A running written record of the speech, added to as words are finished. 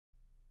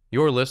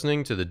You're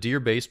listening to the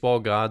Dear Baseball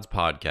Gods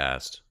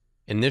podcast.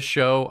 In this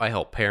show, I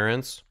help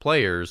parents,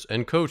 players,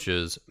 and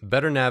coaches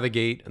better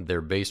navigate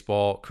their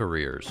baseball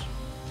careers.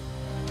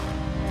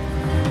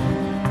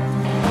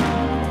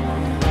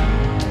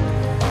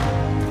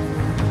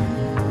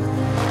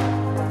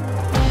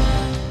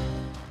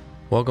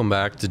 Welcome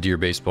back to Dear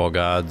Baseball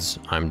Gods.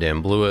 I'm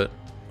Dan Blewett.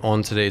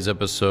 On today's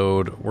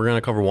episode, we're going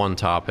to cover one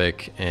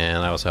topic,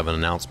 and I also have an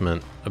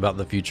announcement about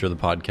the future of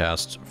the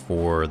podcast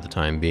for the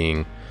time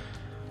being.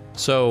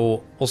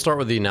 So we'll start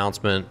with the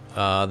announcement.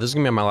 This is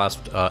going to be my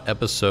last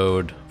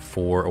episode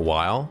for a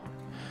while.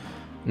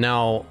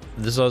 Now,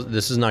 this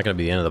is not going to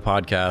be the end of the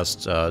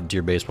podcast.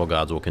 Dear Baseball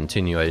Gods will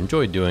continue. I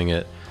enjoy doing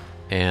it,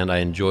 and I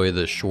enjoy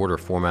the shorter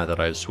format that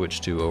I've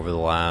switched to over the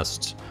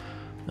last,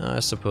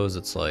 I suppose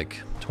it's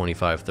like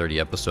 25, 30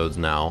 episodes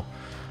now.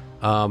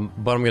 But I'm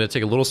going to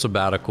take a little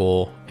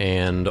sabbatical,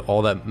 and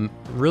all that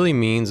really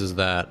means is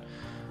that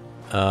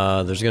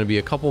there's going to be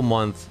a couple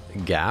month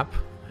gap,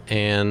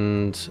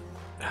 and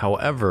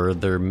however,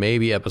 there may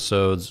be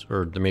episodes,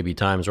 or there may be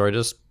times where I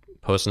just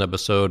post an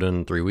episode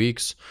in 3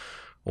 weeks,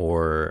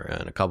 or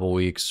in a couple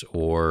weeks,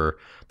 or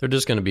they're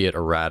just going to be at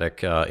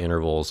erratic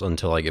intervals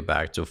until I get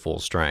back to full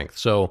strength.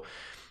 So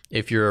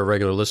if you're a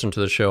regular listener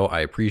to the show, I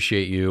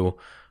appreciate you.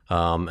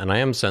 And I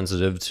am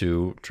sensitive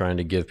to trying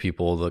to give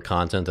people the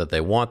content that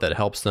they want, that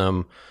helps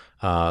them,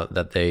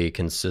 that they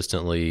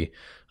consistently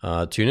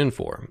tune in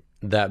for.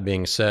 That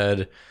being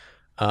said,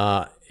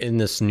 in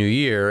this new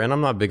year, and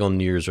I'm not big on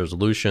New Year's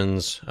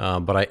resolutions,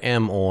 but I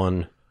am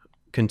on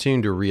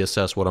continuing to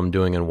reassess what I'm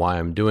doing and why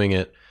I'm doing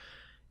it.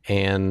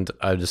 And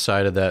I've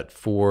decided that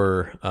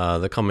for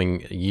the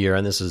coming year,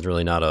 and this is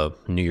really not a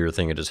New Year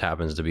thing, it just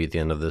happens to be at the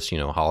end of this,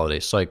 holiday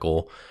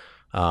cycle,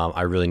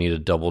 I really need to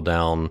double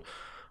down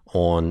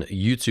on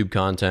YouTube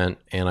content,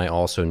 and I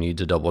also need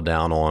to double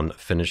down on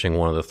finishing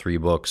one of the 3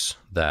 books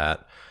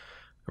that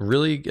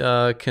really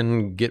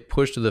can get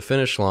pushed to the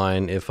finish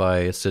line if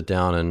I sit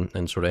down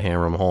and sort of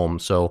hammer them home.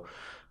 So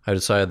I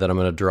decided that I'm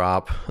going to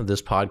drop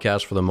this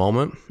podcast for the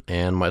moment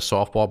and my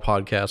softball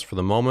podcast for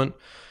the moment.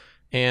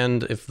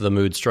 And if the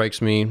mood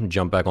strikes me,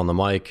 jump back on the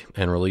mic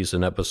and release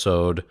an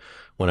episode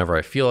whenever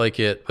I feel like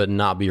it, but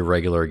not be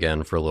regular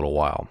again for a little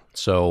while.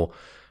 So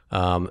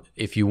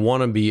if you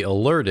want to be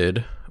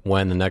alerted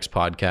when the next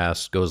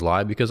podcast goes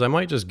live, because I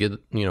might just get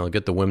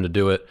the whim to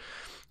do it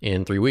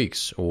in 3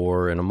 weeks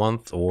or in a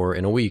month or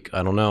in a week.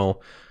 I don't know,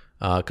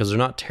 because they're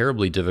not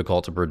terribly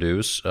difficult to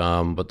produce,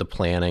 but the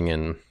planning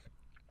and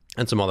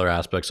some other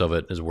aspects of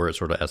it is where it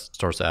sort of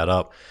starts to add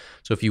up.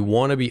 So if you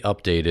want to be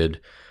updated,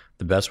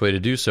 the best way to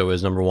do so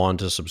is, number one,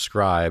 to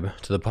subscribe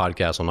to the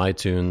podcast on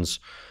iTunes.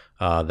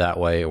 That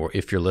way, or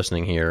if you're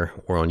listening here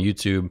or on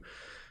YouTube,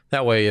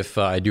 that way if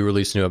I do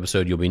release a new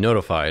episode, you'll be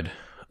notified.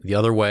 The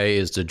other way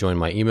is to join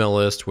my email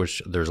list,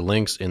 which there's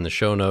links in the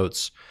show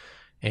notes,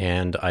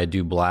 and I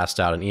do blast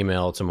out an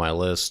email to my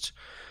list,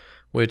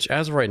 which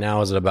as of right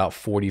now is at about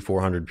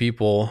 4,400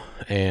 people,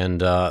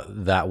 and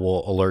that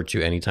will alert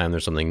you anytime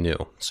there's something new.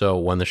 So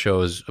when the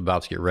show is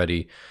about to get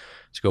ready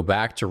to go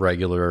back to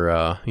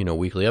regular,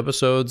 weekly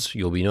episodes,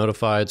 you'll be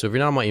notified. So if you're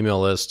not on my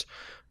email list,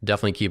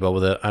 definitely keep up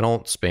with it. I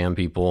don't spam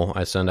people.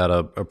 I send out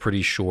a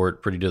pretty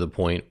short, pretty to the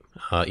point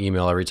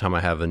email every time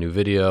I have a new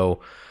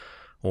video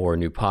or a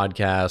new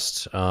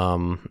podcast.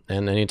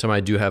 And anytime I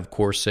do have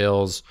course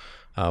sales,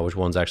 which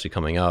one's actually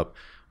coming up,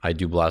 I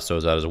do blast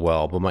those out as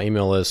well. But my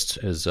email list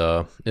is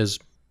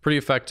pretty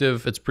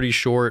effective. It's pretty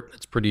short.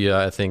 It's pretty,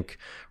 I think,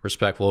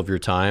 respectful of your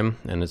time.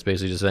 And it's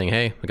basically just saying,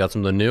 hey, we got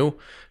something new,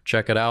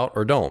 check it out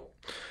or don't.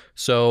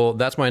 So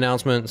that's my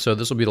announcement. So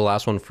this will be the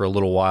last one for a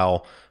little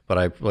while.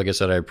 But like I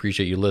said, I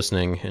appreciate you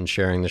listening and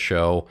sharing the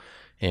show,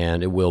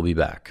 and it will be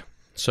back.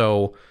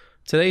 So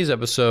today's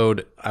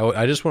episode,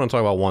 I just want to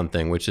talk about one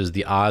thing, which is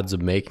the odds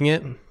of making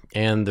it.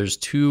 And there's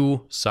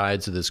 2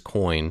 sides to this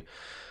coin.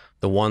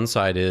 The one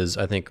side is,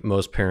 I think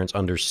most parents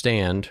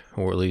understand,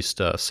 or at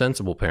least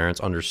sensible parents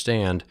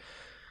understand,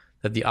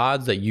 that the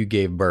odds that you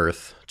gave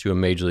birth to a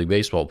Major League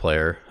Baseball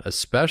player,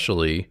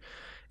 especially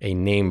a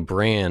name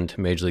brand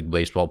Major League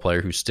Baseball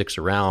player who sticks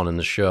around in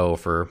the show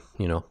for,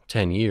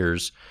 10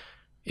 years,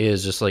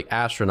 is just like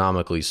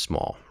astronomically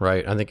small,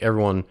 right? I think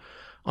everyone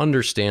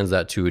understands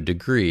that to a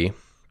degree.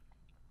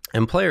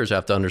 And players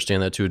have to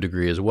understand that to a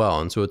degree as well.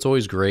 And so it's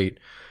always great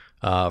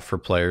for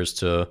players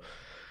to,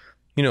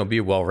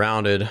 be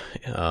well-rounded,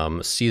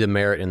 see the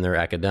merit in their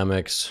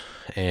academics,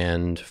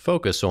 and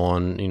focus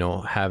on,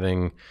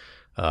 having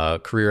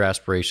career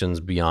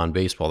aspirations beyond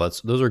baseball.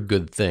 Those are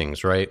good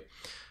things, right?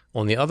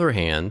 On the other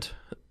hand,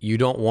 you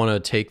don't want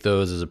to take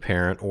those as a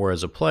parent or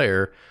as a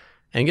player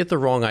and get the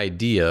wrong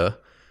idea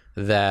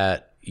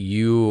that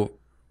you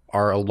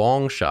are a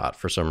long shot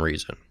for some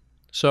reason.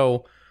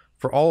 So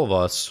for all of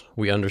us,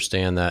 we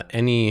understand that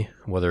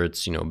whether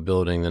it's,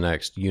 building the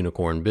next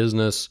unicorn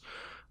business,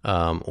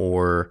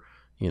 or,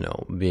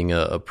 being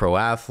a pro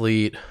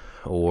athlete,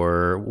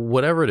 or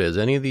whatever it is,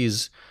 any of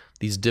these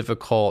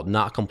difficult,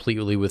 not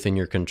completely within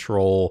your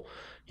control,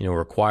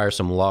 require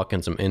some luck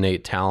and some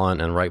innate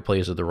talent and right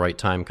place at the right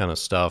time kind of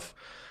stuff,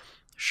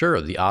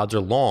 sure, the odds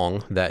are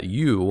long that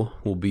you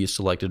will be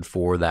selected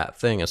for that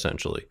thing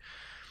essentially.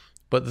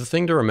 But the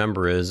thing to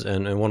remember is,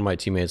 and one of my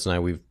teammates and I,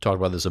 we've talked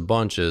about this a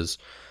bunch, is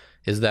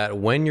that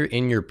when you're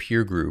in your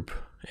peer group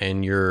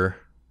and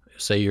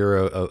say you're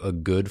a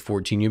good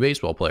 14U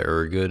baseball player,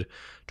 or a good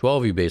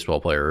 12U baseball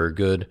player, or a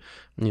good,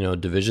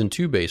 Division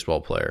II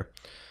baseball player,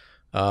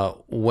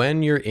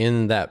 when you're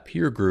in that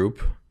peer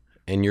group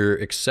and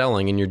you're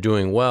excelling and you're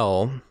doing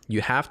well, you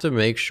have to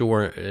make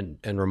sure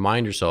and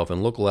remind yourself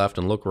and look left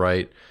and look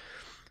right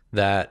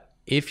that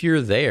if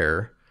you're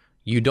there,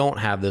 you don't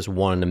have this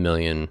 1 in a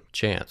million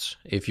chance.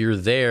 If you're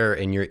there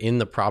and you're in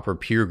the proper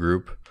peer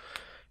group,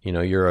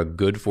 you're a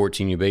good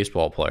 14U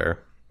baseball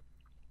player,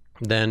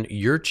 then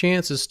your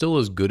chance is still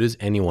as good as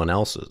anyone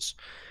else's.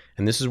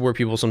 And this is where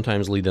people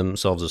sometimes lead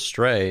themselves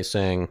astray,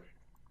 saying,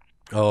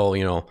 oh,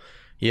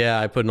 yeah,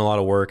 I put in a lot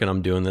of work and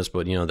I'm doing this,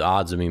 but the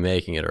odds of me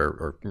making it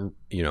are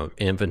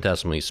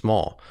infinitesimally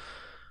small.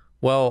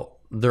 Well,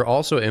 they're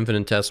also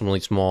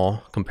infinitesimally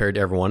small compared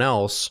to everyone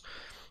else,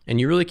 and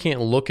you really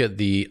can't look at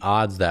the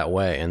odds that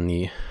way.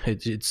 And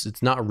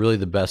it's not really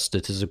the best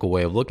statistical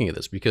way of looking at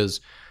this,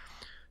 because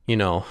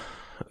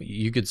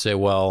you could say,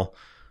 well,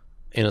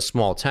 in a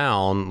small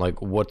town,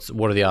 like what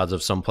are the odds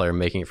of some player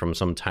making it from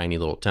some tiny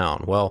little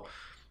town? Well,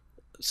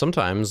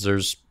 sometimes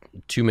there's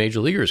 2 major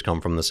leaguers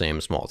come from the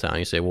same small town.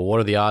 You say, well, what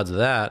are the odds of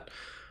that?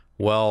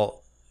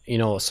 Well,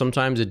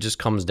 sometimes it just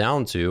comes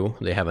down to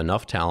they have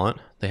enough talent,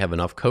 they have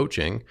enough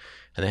coaching,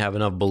 and they have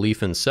enough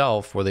belief in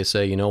self where they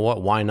say, you know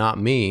what, why not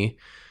me?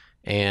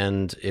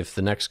 And if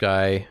the next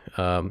guy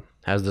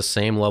has the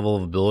same level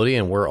of ability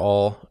and we're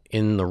all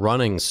in the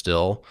running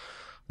still,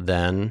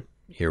 then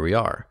here we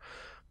are.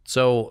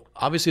 So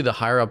obviously the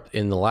higher up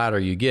in the ladder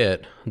you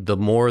get, the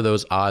more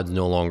those odds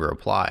no longer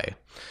apply.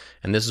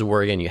 And this is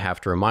where, again, you have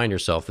to remind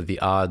yourself that the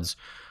odds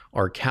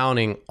are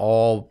counting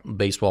all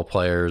baseball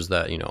players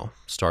that,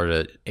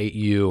 started at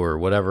 8U or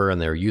whatever,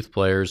 and they're youth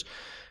players.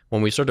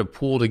 When we start to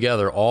pool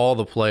together all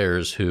the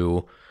players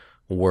who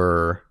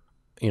were,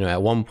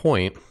 at one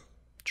point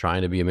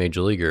trying to be a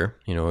major leaguer,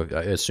 I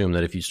assume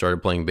that if you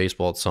started playing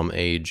baseball at some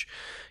age,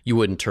 you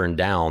wouldn't turn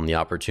down the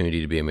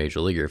opportunity to be a major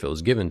leaguer if it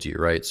was given to you,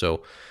 right?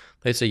 So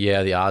they say,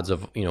 yeah, the odds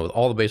of, with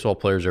all the baseball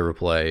players ever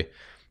play,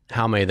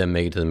 how many of them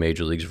make it to the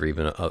major leagues for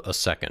even a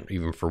second,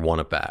 even for one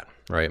at bat,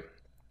 right?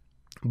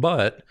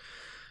 But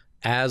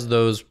as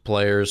those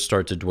players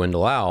start to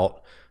dwindle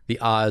out, the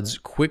odds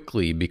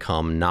quickly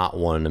become not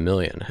 1 in a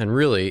million. And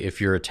really, if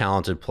you're a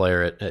talented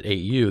player at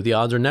 8U, the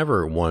odds are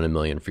never 1 in a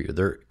million for you.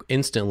 They're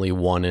instantly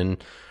 1 in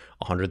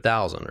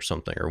 100,000 or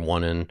something, or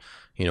 1 in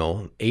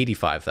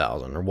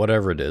 85,000 or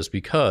whatever it is,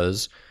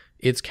 because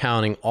it's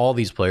counting all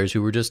these players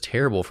who were just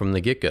terrible from the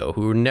get-go,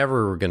 who were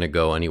never going to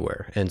go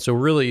anywhere. And so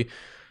really,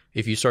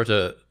 if you start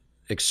to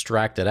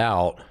extract it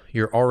out,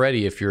 you're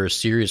already, if you're a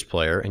serious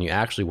player and you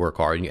actually work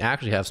hard and you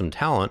actually have some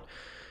talent,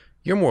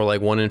 you're more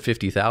like 1 in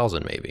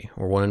 50,000 maybe,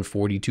 or 1 in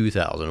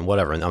 42,000,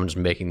 whatever. And I'm just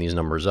making these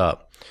numbers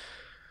up.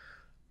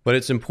 But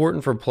it's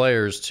important for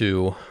players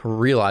to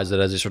realize that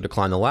as they start to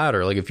climb the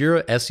ladder, like if you're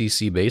an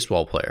SEC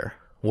baseball player,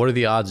 what are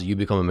the odds that you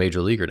become a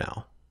major leaguer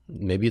now?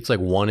 Maybe it's like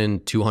 1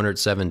 in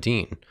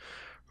 217,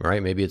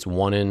 right? Maybe it's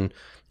 1 in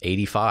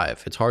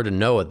 85. It's hard to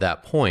know at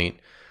that point.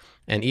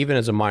 And even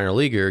as a minor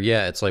leaguer,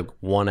 yeah, it's like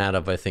 1 out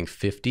of, I think,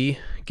 50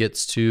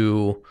 gets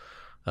to,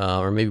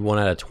 or maybe 1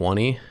 out of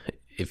 20.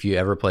 If you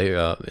ever play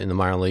in the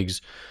minor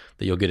leagues,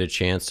 that you'll get a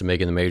chance to make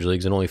it in the major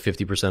leagues, and only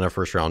 50% of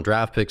first round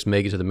draft picks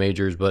make it to the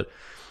majors. But,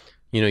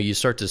 you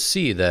start to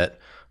see that,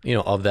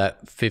 of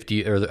that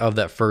 50 or of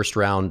that first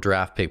round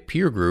draft pick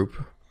peer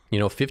group,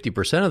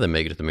 50% of them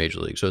make it to the major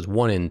league. So it's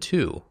 1 in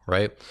 2,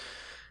 right?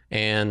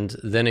 And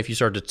then if you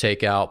start to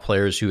take out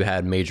players who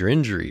had major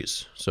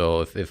injuries,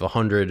 so if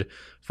 100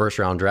 first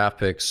round draft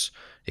picks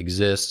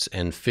exists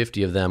and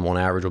 50 of them on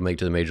average will make it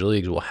to the major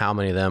leagues, well, how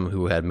many of them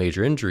who had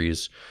major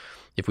injuries,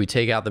 if we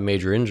take out the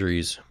major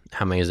injuries,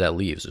 how many does that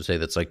leave? So say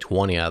that's like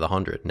 20 out of the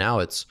 100. Now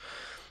it's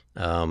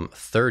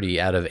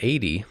 30 out of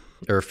 80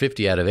 or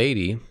 50 out of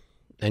 80,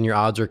 and your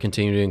odds are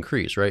continuing to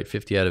increase, right?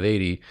 50 out of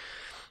 80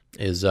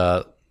 is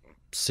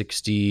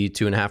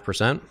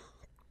 62.5%.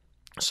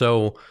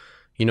 So,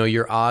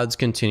 your odds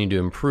continue to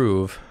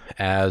improve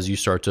as you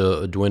start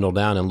to dwindle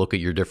down and look at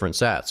your different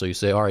stats. So you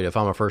say, all right, if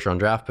I'm a first round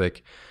draft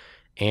pick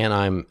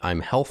and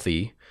I'm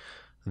healthy,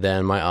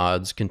 then my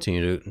odds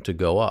continue to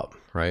go up,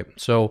 right?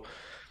 So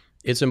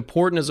it's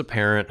important as a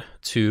parent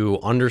to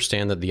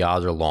understand that the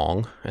odds are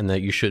long and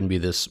that you shouldn't be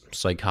this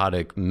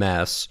psychotic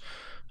mess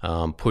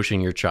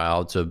pushing your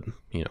child to,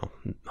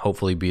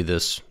 hopefully be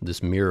this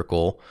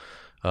miracle,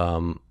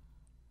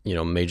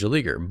 major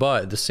leaguer.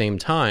 But at the same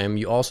time,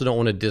 you also don't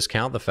want to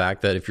discount the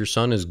fact that if your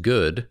son is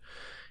good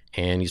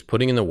and he's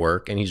putting in the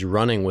work and he's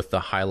running with the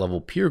high level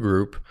peer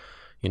group,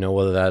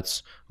 whether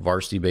that's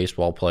varsity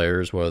baseball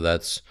players, whether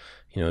that's,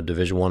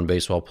 Division I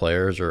baseball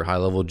players or high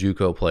level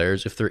JUCO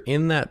players, if they're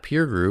in that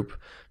peer group,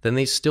 then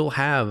they still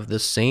have the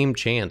same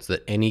chance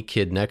that any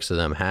kid next to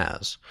them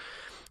has.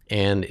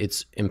 And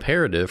it's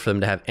imperative for them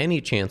to have any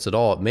chance at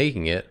all at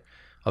making it,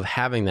 of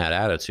having that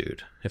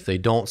attitude. If they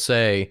don't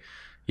say,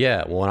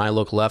 yeah, when I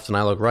look left and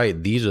I look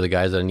right, these are the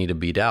guys that I need to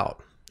beat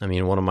out. I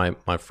mean, one of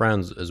my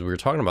friends, as we were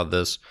talking about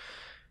this,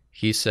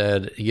 he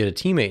said he had a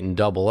teammate in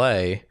Double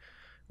A,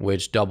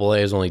 which Double A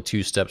is only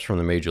 2 steps from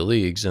the major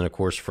leagues. And of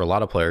course, for a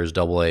lot of players,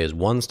 Double A is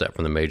 1 step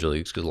from the major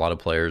leagues because a lot of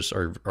players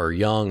are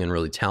young and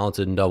really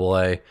talented in Double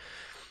A.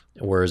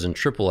 Whereas in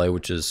Triple A,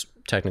 which is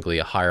technically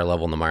a higher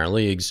level in the minor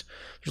leagues,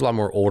 there's a lot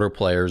more older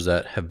players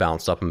that have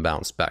bounced up and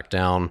bounced back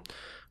down.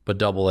 But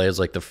Double A is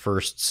like the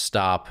first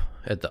stop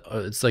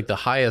it's like the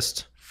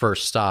highest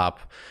first stop.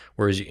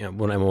 Whereas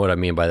what I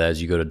mean by that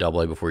is you go to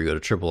Double A before you go to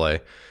Triple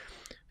A.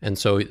 And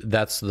so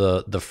that's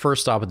the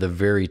first stop at the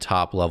very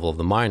top level of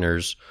the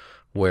minors,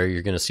 where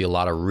you're going to see a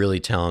lot of really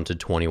talented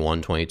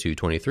 21, 22,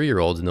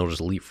 23-year-olds, and they'll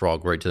just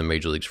leapfrog right to the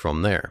major leagues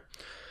from there.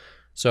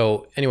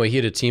 So anyway, he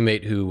had a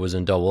teammate who was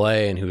in Double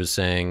A, and who was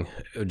saying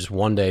just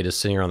one day just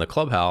sitting around the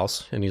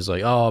clubhouse, and he's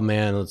like, oh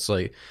man, it was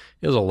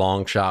a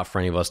long shot for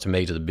any of us to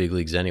make to the big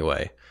leagues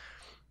anyway.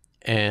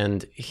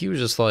 And he was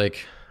just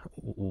like,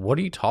 what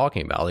are you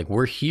talking about? Like,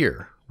 we're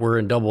here. We're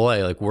in Double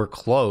A. Like, we're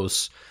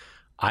close.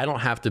 I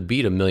don't have to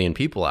beat 1 million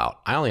people out.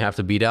 I only have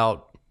to beat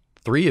out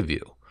 3 of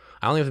you.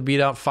 I only have to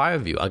beat out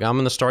 5 of you. Like, I'm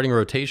in the starting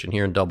rotation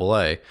here in Double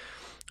A.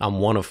 I'm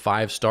one of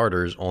 5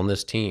 starters on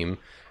this team.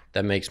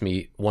 That makes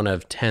me one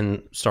of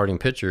 10 starting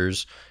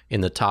pitchers in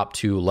the top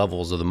 2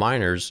 levels of the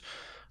minors.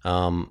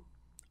 I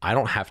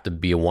don't have to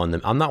be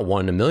I'm not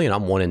 1 in 1 million.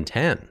 I'm 1 in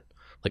 10.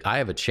 Like, I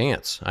have a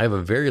chance. I have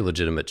a very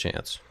legitimate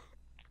chance.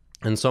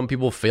 And some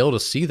people fail to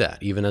see that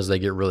even as they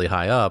get really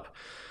high up.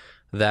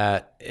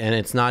 And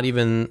it's not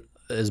even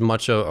as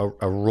much a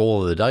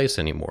roll of the dice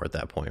anymore at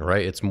that point,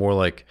 right? It's more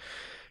like,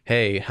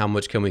 hey, how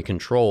much can we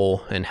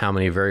control and how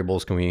many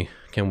variables can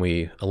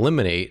we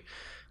eliminate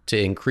to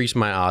increase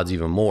my odds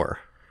even more,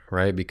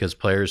 right? Because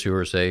players who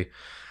are, say,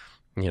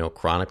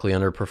 chronically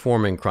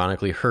underperforming,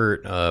 chronically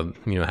hurt,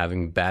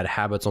 having bad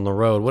habits on the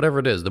road, whatever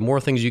it is, the more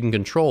things you can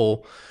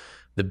control,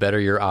 the better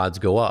your odds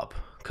go up.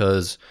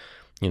 Because,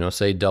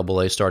 say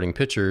Double A starting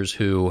pitchers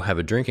who have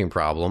a drinking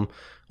problem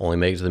only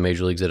make it to the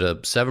major leagues at a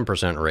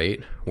 7%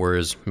 rate,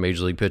 whereas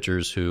major league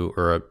pitchers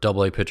or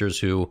Double A pitchers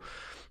who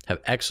have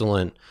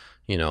excellent,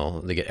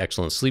 they get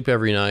excellent sleep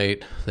every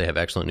night, they have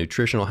excellent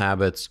nutritional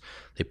habits,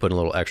 they put in a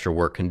little extra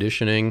work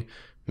conditioning,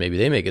 maybe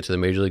they make it to the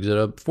major leagues at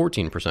a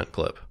 14%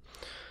 clip.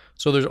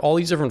 So there's all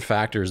these different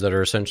factors that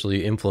are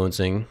essentially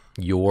influencing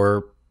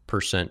your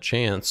percent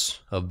chance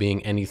of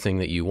being anything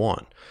that you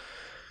want.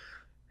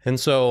 And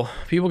so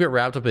people get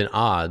wrapped up in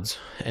odds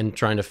and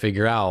trying to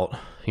figure out,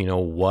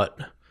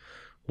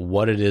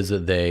 what it is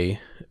that they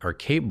are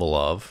capable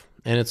of.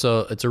 And it's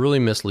a really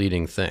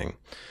misleading thing.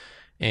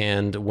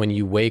 And when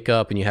you wake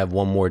up and you have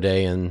one more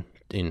day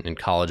in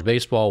college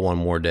baseball, one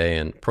more day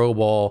in pro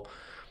ball,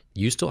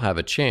 you still have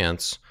a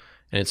chance.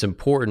 And it's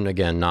important,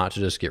 again, not to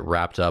just get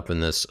wrapped up in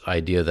this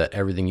idea that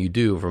everything you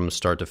do from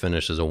start to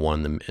finish is a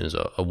 1 in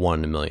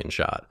a million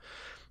shot.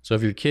 So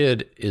if your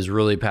kid is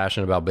really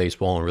passionate about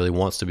baseball and really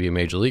wants to be a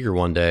major leaguer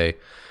one day,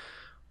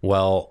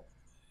 well,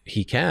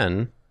 he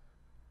can,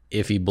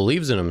 if he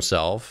believes in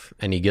himself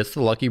and he gets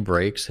the lucky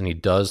breaks and he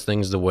does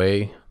things the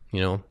way,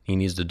 he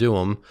needs to do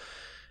them,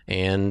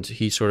 and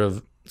he sort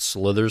of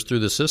slithers through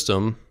the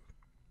system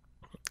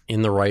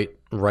in the right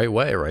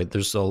way, right?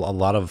 There's a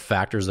lot of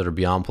factors that are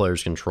beyond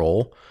players'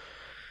 control.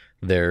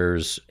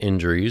 There's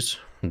injuries.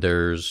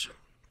 There's,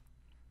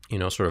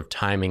 sort of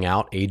timing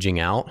out, aging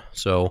out.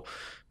 So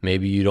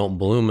maybe you don't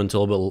bloom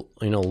until a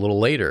little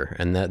later,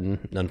 and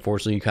then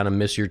unfortunately you kind of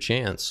miss your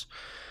chance.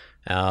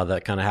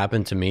 That kind of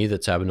happened to me.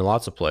 That's happened to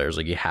lots of players.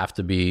 Like, you have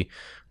to be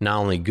not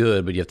only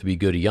good, but you have to be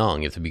good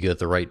young. You have to be good at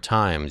the right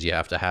times. You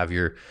have to have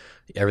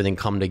everything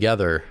come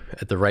together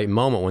at the right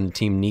moment when the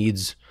team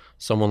needs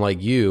someone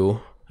like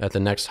you at the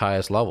next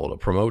highest level to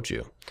promote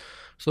you.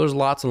 So there's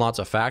lots and lots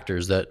of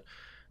factors that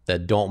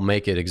don't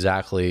make it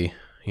exactly,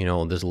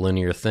 this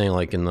linear thing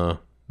like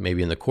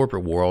maybe in the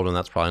corporate world, and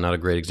that's probably not a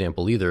great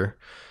example either,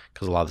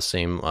 because a lot of the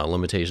same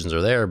limitations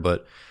are there.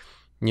 But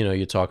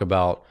you talk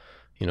about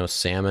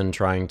salmon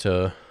trying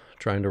to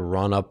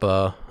run up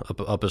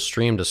a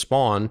stream to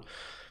spawn.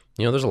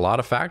 There's a lot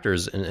of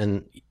factors,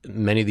 and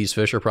many of these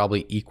fish are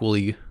probably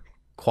equally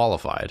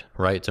qualified,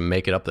 right, to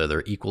make it up there.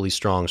 They're equally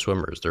strong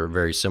swimmers. They're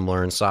very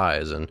similar in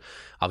size, and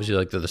obviously,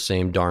 like, they're the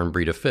same darn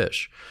breed of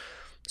fish.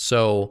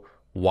 So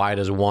why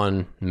does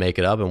one make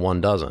it up and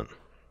one doesn't?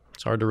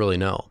 It's hard to really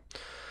know.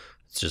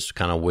 It's just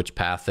kind of which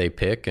path they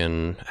pick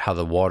and how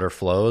the water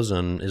flows,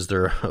 and is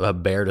there a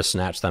bear to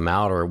snatch them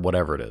out, or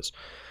whatever it is.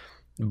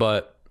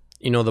 But,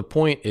 the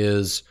point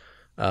is,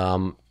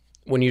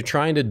 when you're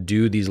trying to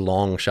do these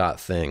long shot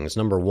things,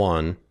 number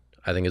one,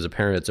 I think as a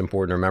parent, it's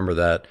important to remember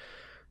that,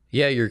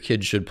 yeah, your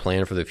kids should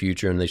plan for the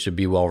future and they should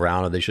be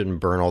well-rounded. They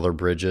shouldn't burn all their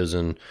bridges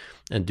and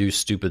do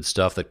stupid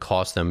stuff that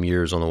costs them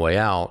years on the way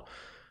out.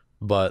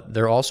 But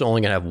they're also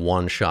only going to have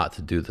one shot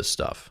to do this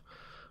stuff.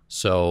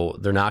 So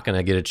they're not going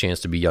to get a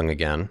chance to be young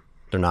again.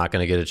 They're not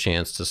going to get a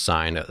chance to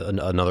sign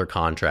another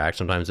contract.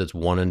 Sometimes it's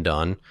one and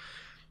done.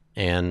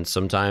 And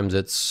sometimes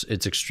it's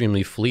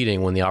extremely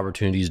fleeting when the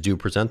opportunities do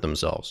present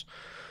themselves.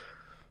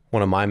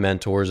 one of my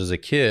mentors as a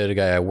kid, a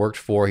guy I worked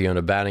for. He owned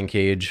a batting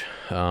cage.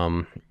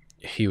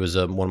 He was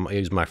he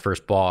was my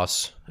first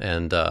boss,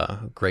 and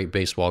great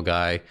baseball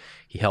guy.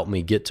 He helped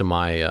me get to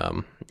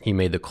my. He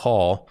made the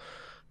call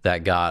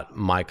that got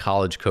my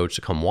college coach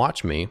to come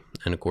watch me,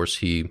 and of course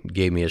he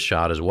gave me a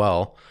shot as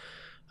well.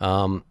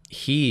 After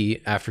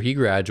he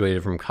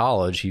graduated from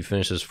college, he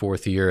finished his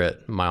 4th year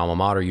at my alma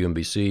mater,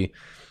 UMBC,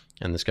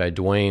 and this guy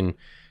Dwayne,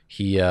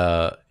 he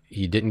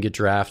didn't get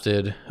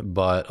drafted,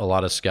 but a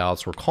lot of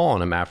scouts were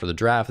calling him after the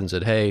draft and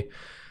said, "Hey,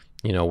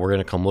 we're going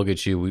to come look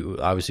at you.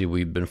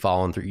 We've been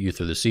following you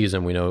through the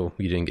season. We know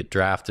you didn't get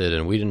drafted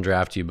and we didn't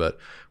draft you, but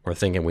we're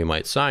thinking we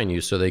might sign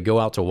you." So they go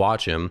out to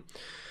watch him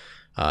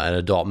an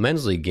adult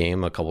men's league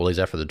game a couple days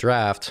after the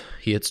draft.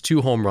 He hits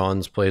 2 home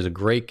runs, plays a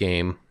great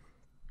game.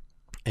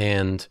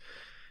 And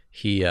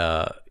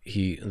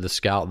the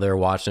scout there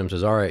watching him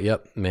says, "All right,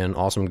 yep, man,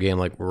 awesome game.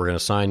 Like, we're going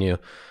to sign you.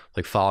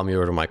 Like, follow me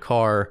over to my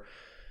car."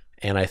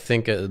 And I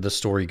think the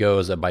story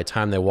goes that by the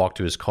time they walked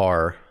to his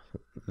car,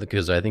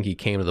 because I think he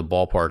came to the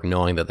ballpark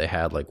knowing that they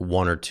had like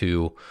 1 or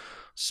 2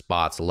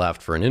 spots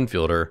left for an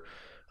infielder.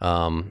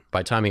 By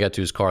the time he got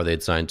to his car,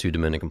 they'd signed 2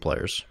 Dominican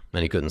players,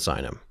 and he couldn't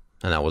sign him.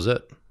 And that was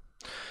it.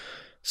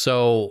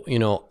 So,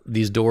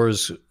 these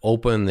doors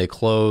open, they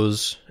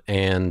close,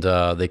 and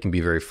they can be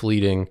very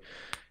fleeting,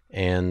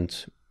 and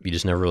you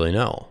just never really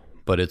know.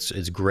 But it's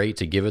great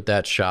to give it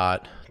that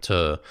shot,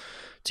 to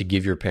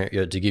give your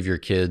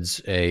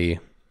kids a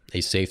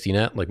safety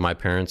net. Like, my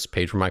parents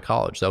paid for my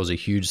college. That was a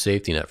huge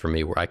safety net for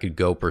me, where I could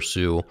go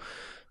pursue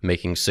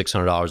making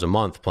 $600 a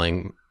month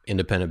playing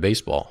independent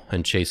baseball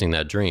and chasing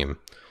that dream,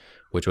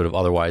 which would have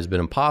otherwise been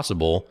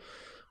impossible,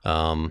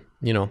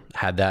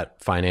 had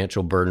that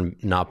financial burden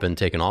not been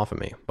taken off of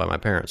me by my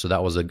parents. So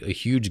that was a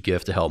huge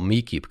gift to help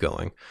me keep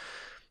going.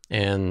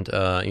 And,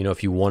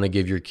 if you want to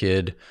give your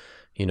kid,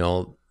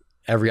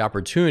 every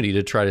opportunity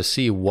to try to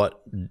see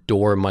what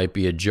door might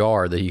be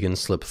ajar that he can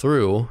slip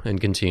through and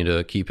continue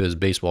to keep his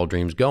baseball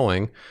dreams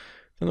going,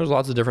 then there's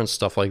lots of different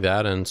stuff like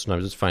that. And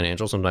sometimes it's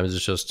financial, sometimes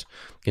it's just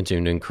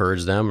continuing to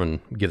encourage them and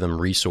give them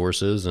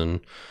resources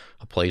and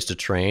a place to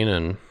train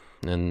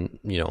and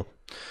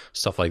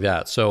stuff like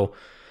that. So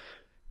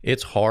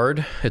it's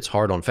hard. It's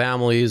hard on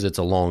families. It's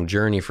a long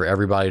journey for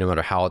everybody, no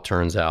matter how it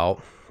turns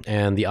out.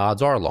 And the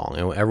odds are long.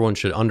 And everyone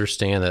should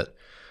understand that,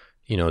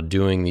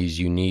 doing these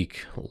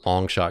unique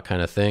long shot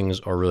kind of things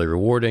are really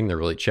rewarding. They're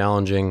really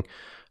challenging.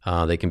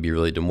 They can be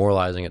really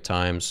demoralizing at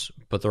times,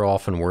 but they're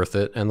often worth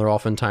it, and they're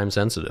often time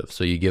sensitive.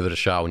 So you give it a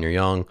shot when you're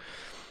young,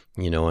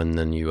 and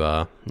then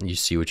you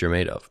see what you're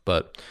made of.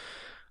 But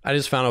I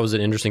just found it was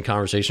an interesting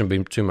conversation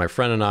between my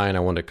friend and I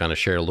wanted to kind of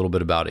share a little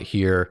bit about it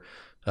here.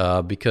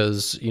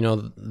 Because,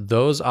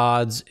 those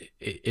odds,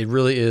 it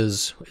really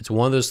is, it's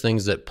one of those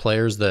things that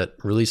players that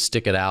really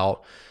stick it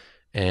out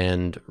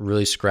and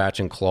really scratch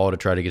and claw to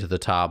try to get to the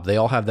top, they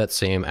all have that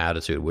same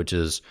attitude, which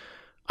is,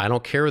 I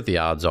don't care what the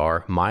odds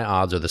are. My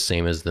odds are the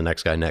same as the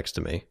next guy next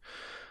to me.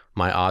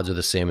 My odds are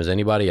the same as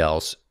anybody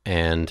else.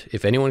 And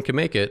if anyone can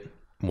make it,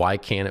 why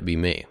can't it be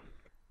me?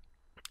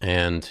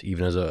 And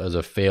even as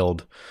a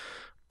failed,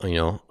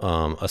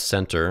 a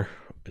center,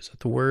 is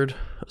that the word?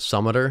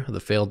 Summiter?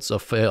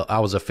 I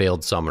was a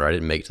failed summiter. I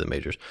didn't make it to the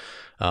majors.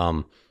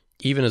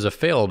 Even as a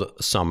failed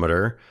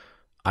summiter,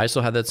 I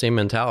still had that same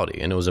mentality,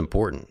 and it was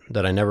important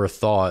that I never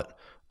thought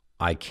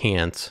I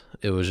can't.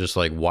 It was just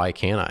like, why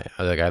can't I?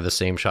 I have the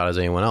same shot as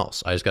anyone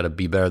else. I just got to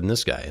be better than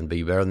this guy and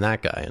be better than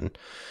that guy. And,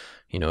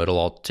 it'll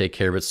all take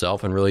care of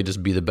itself, and really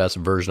just be the best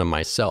version of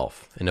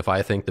myself. And if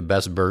I think the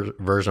best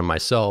version of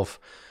myself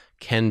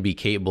can be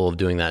capable of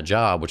doing that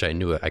job, which I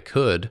knew I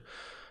could,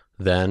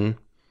 then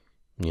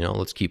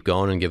let's keep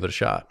going and give it a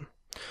shot.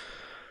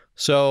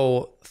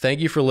 So thank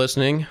you for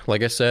listening.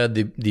 Like I said,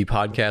 the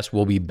podcast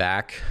will be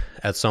back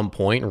at some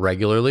point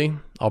regularly.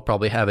 I'll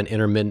probably have an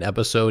intermittent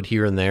episode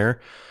here and there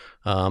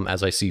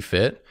as I see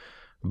fit.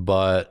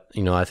 But,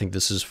 I think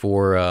this is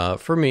for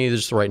me,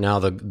 just right now,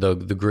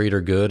 the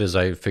greater good as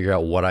I figure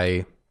out what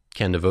I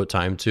can devote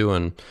time to.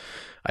 And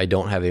I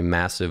don't have a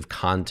massive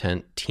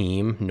content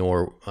team,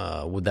 nor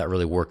would that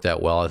really work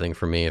that well, I think,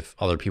 for me, if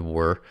other people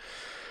were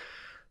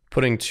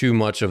putting too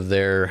much of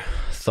their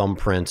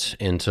thumbprint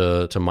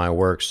into my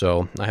work.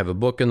 So I have a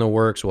book in the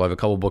works. We'll have a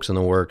couple books in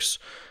the works,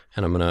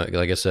 and I'm going to,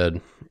 like I said,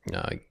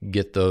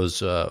 get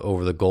those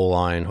over the goal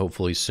line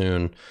hopefully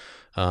soon.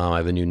 I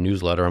have a new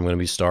newsletter I'm going to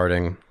be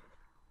starting,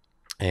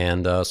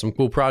 and some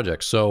cool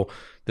projects. So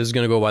this is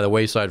going to go by the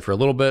wayside for a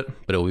little bit,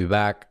 but it will be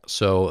back.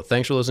 So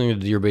thanks for listening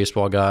to Dear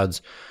Baseball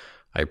Gods.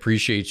 I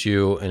appreciate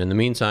you. And in the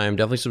meantime,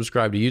 definitely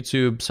subscribe to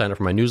YouTube, sign up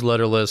for my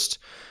newsletter list.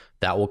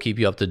 That will keep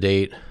you up to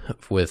date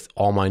with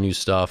all my new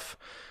stuff.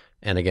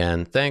 And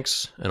again,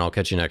 thanks, and I'll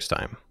catch you next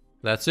time.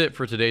 That's it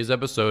for today's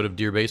episode of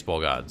Dear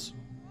Baseball Gods.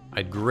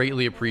 I'd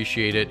greatly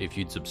appreciate it if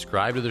you'd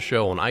subscribe to the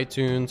show on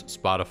iTunes,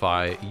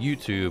 Spotify,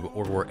 YouTube,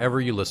 or wherever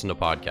you listen to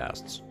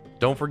podcasts.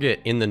 Don't forget,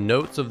 in the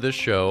notes of this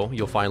show,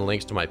 you'll find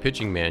links to my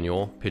pitching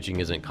manual, Pitching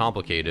Isn't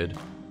Complicated,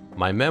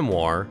 my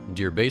memoir,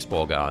 Dear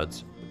Baseball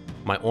Gods,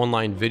 my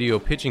online video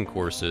pitching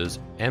courses,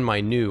 and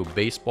my new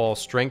baseball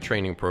strength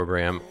training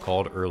program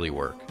called Early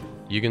Work.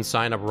 You can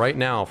sign up right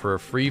now for a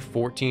free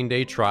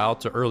 14-day trial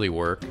to Early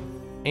Work,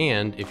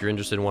 and if you're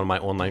interested in one of my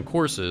online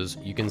courses,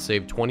 you can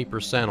save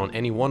 20% on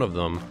any one of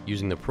them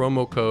using the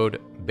promo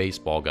code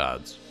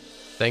BaseballGods.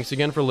 Thanks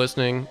again for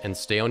listening, and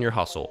stay on your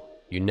hustle.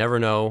 You never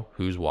know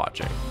who's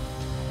watching.